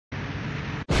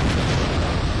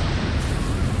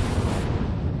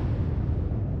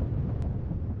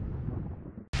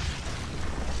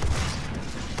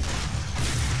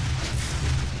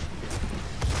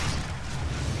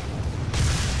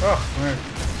Oh, man.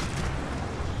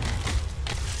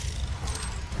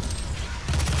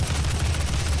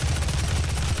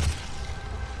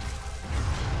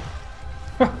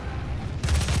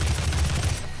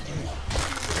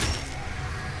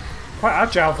 Quite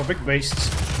agile for big beasts.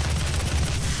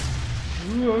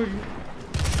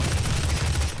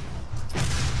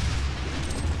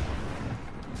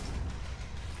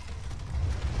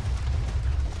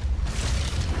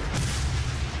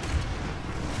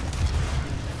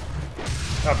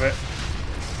 Have it.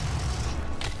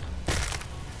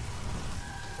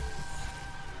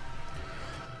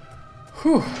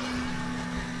 Whew.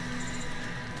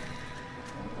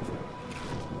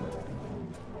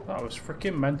 That was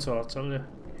freaking mental, I'll tell you.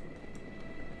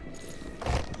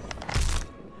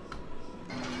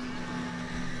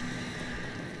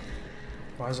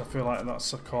 Why does I feel like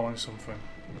that's calling something?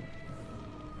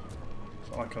 Is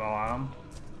that like an alarm?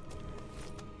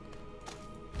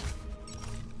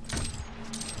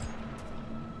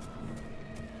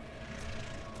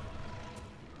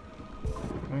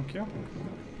 Thank you.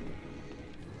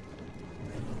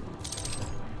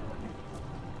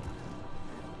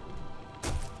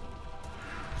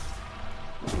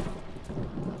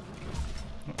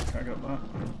 Okay, I got that.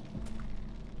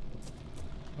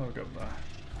 Oh, I got that.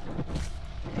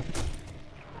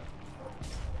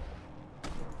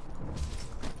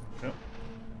 Yep.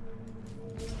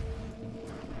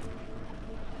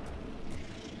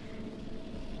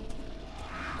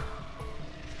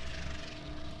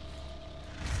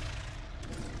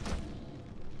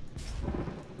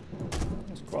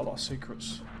 There's quite a lot of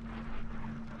secrets.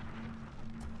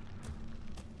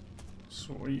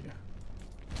 Sweet.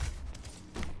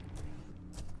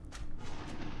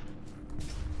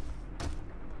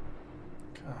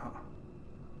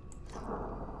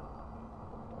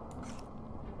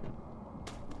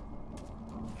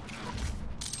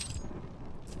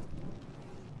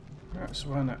 Right, so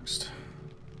where next?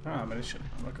 Ah, ammunition.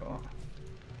 Oh my god.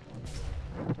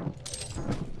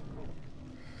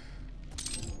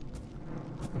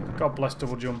 God bless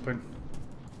double jumping.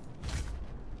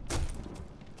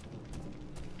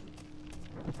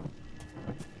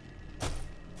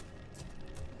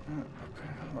 Okay,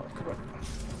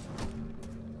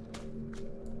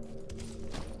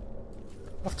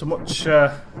 after much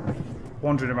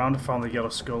wandering around, I found the yellow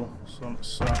skull, so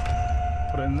let's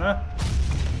put it in there.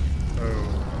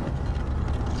 Oh.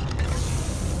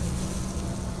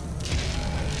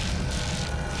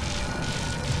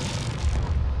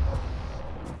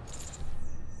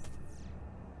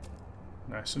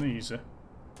 Nice and easy.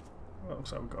 Well,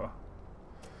 looks like we've got a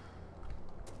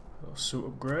little suit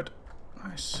upgrade.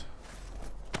 Nice.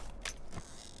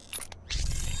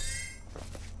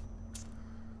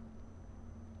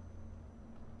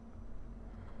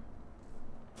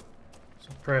 So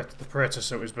the Praetor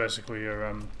suit is basically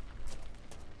your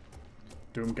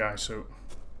Doom guy suit.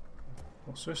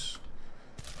 What's this?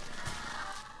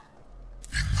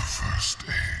 In the first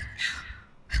age,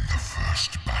 in the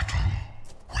first battle,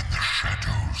 when the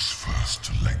shadows first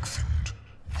lengthened,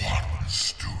 one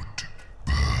stood,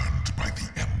 burned by the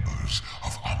embers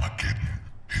of Armageddon,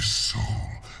 his soul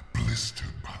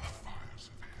blistered by the fires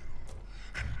of hell,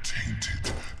 and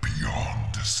tainted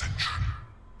beyond ascension.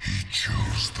 He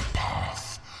chose the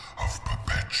path of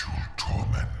perpetual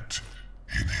torment.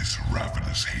 In his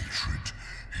ravenous hatred,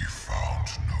 he found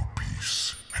no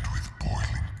peace, and with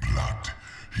boiling blood,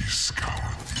 he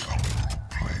scoured the umbral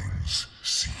plains,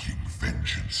 seeking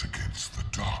vengeance against the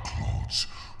Dark Lords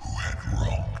who had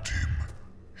wronged him.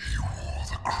 He wore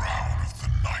the crown of the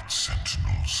Night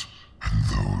Sentinels, and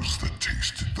those that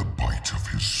tasted the bite of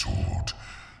his sword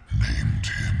named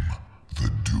him the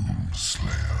Doom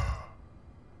Slayer.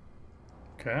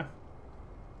 Okay.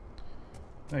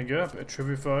 There you go, a bit of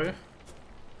trivia for you.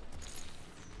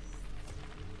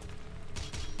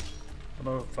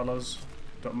 Hello, fellas.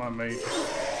 Don't mind me.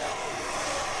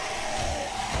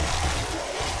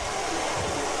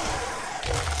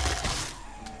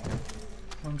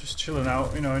 I'm just chilling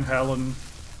out, you know, in hell and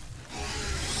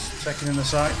just taking in the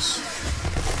sights.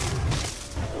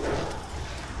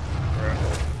 Right.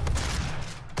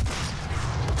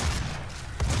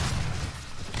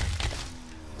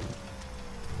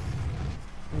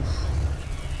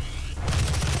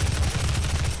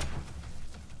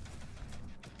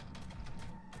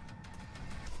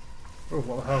 Oh,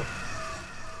 what the hell?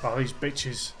 Oh, these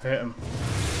bitches. Hate them.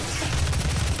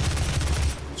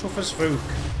 Tough as fook.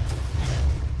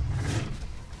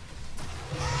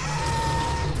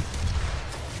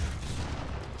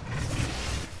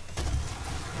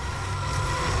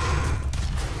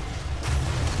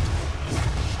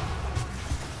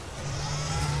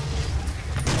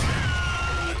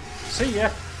 See ya.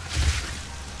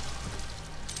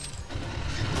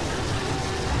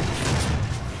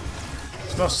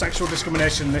 There's no sexual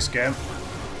discrimination in this game.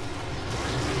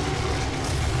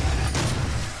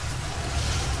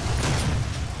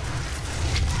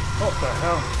 What the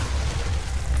hell?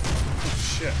 Oh,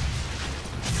 shit.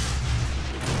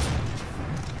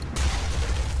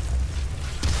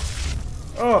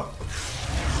 Oh!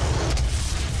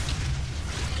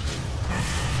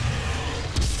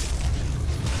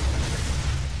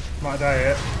 Might die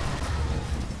here.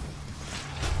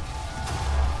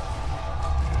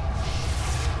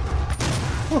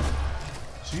 Whew.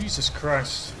 Jesus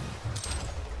Christ.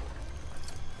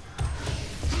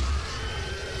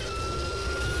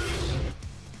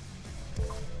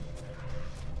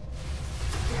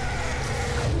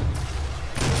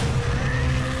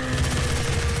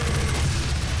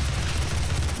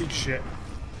 Big shit.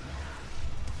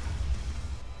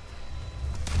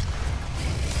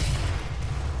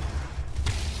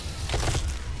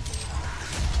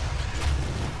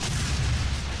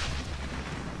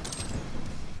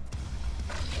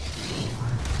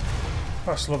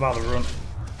 I just love how they run.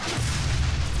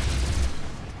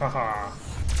 Haha.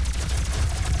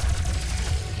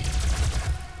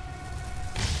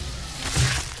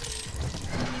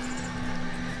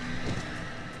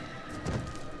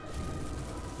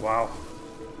 Wow.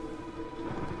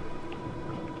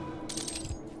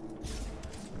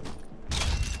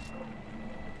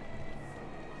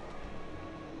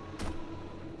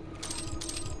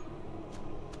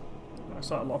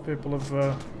 Looks like a lot of people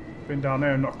have been down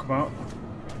there and not come out.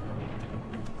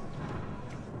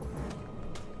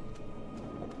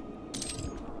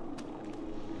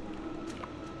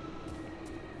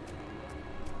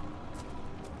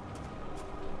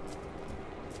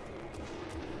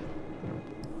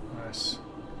 Nice.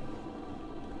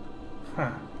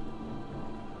 Huh.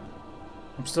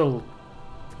 I'm still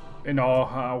in awe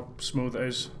how smooth it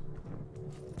is.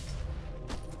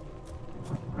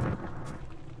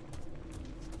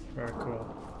 Very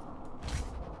cool.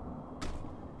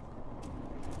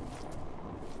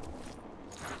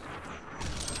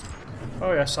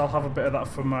 Oh yes, I'll have a bit of that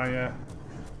for my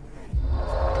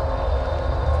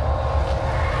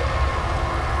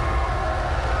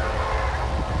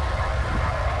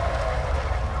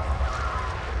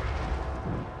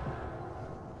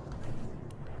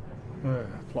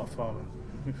platforming.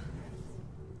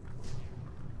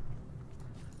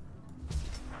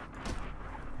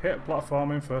 Hit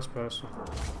platforming first person.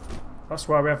 That's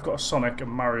why we have got a Sonic and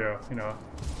Mario, you know.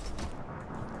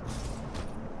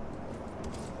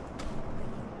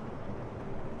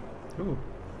 Ooh,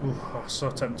 oh, so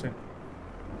tempting.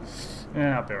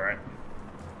 Yeah, I'll be alright.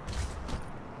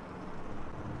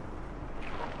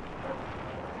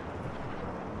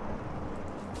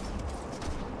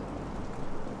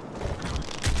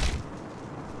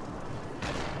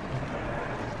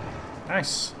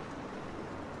 Nice.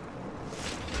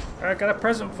 I got a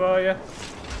present for you.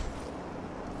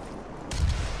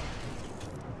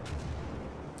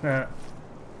 Yeah.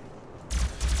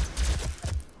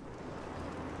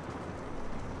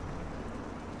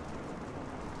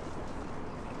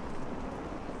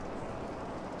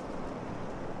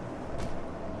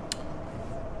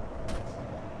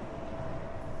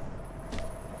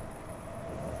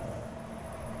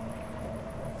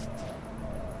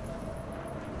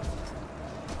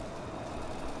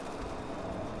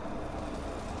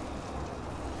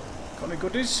 Got any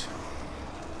goodies?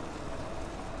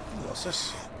 What's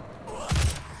this?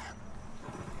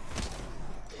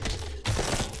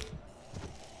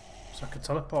 It's like a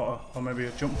teleporter, or maybe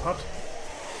a jump pad.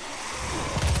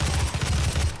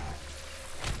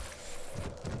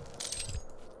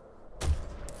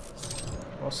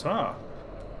 What's that?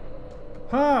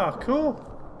 Ah, cool!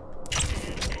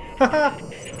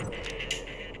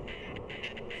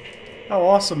 How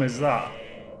awesome is that?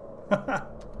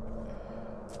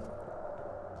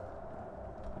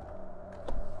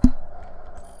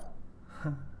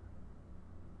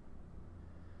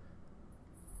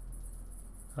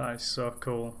 That is so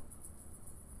cool.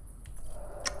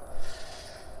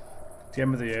 The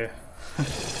end of the year.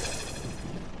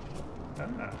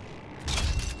 Ah.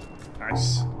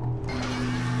 Nice.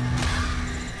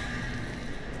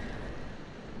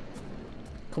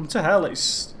 Come to hell,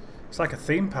 it's like a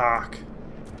theme park.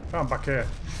 Oh, I'm back here.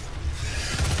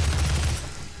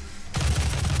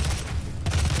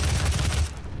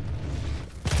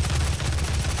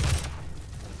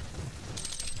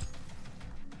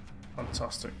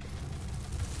 Fantastic.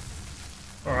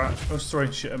 Alright, who's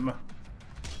throwing shit at me?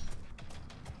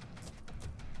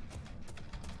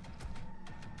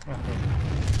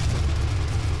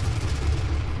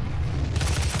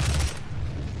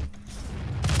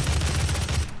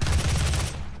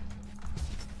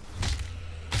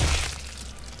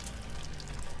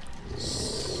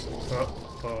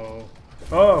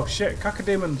 Oh shit,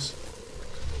 cacodemons.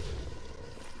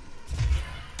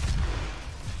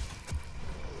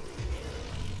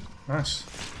 Nice.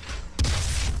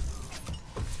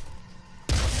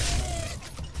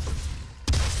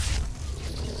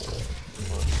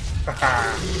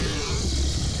 Haha.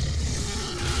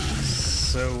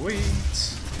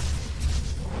 Sweet.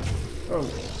 Oh.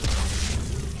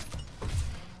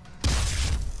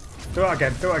 Do it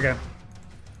again, do it again.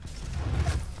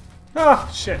 Ah,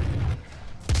 shit.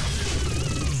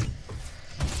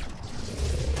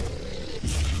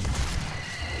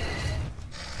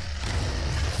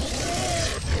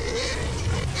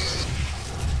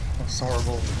 That's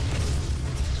horrible.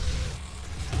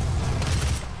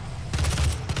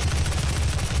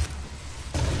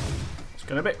 It's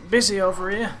getting a bit busy over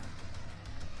here.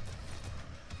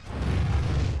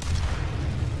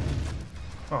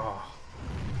 Oh.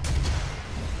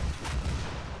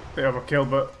 Bit overkill,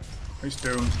 but it's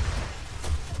doomed.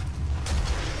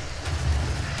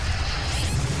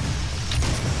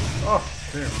 Oh,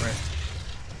 dear me.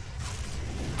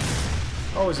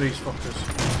 Always these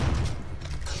fuckers.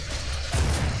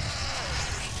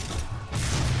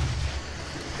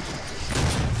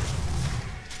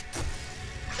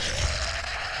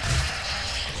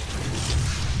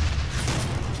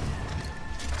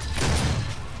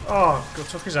 Oh, God,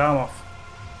 took his arm off.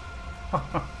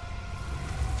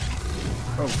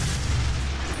 Oh.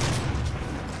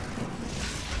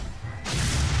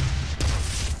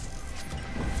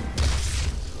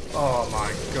 Oh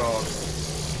my God.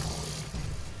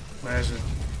 Amazing.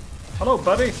 Hello,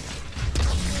 buddy.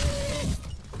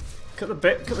 Cut the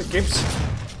bit, cut the gibbs.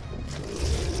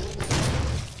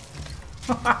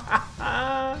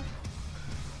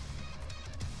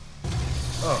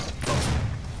 Oh.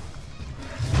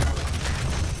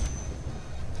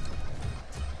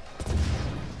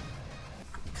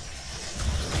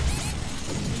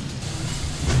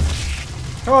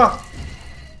 Oh!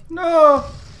 No!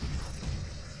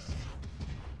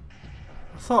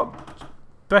 I thought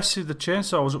Bessie the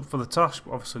chainsaw was up for the task,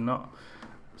 but obviously not.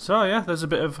 So yeah, there's a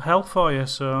bit of hell for you,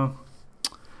 so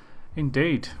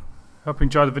indeed. Hope you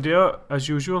enjoyed the video, as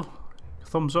usual.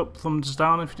 Thumbs up, thumbs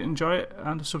down if you did enjoy it,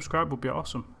 and a subscribe would be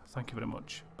awesome. Thank you very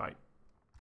much. Bye.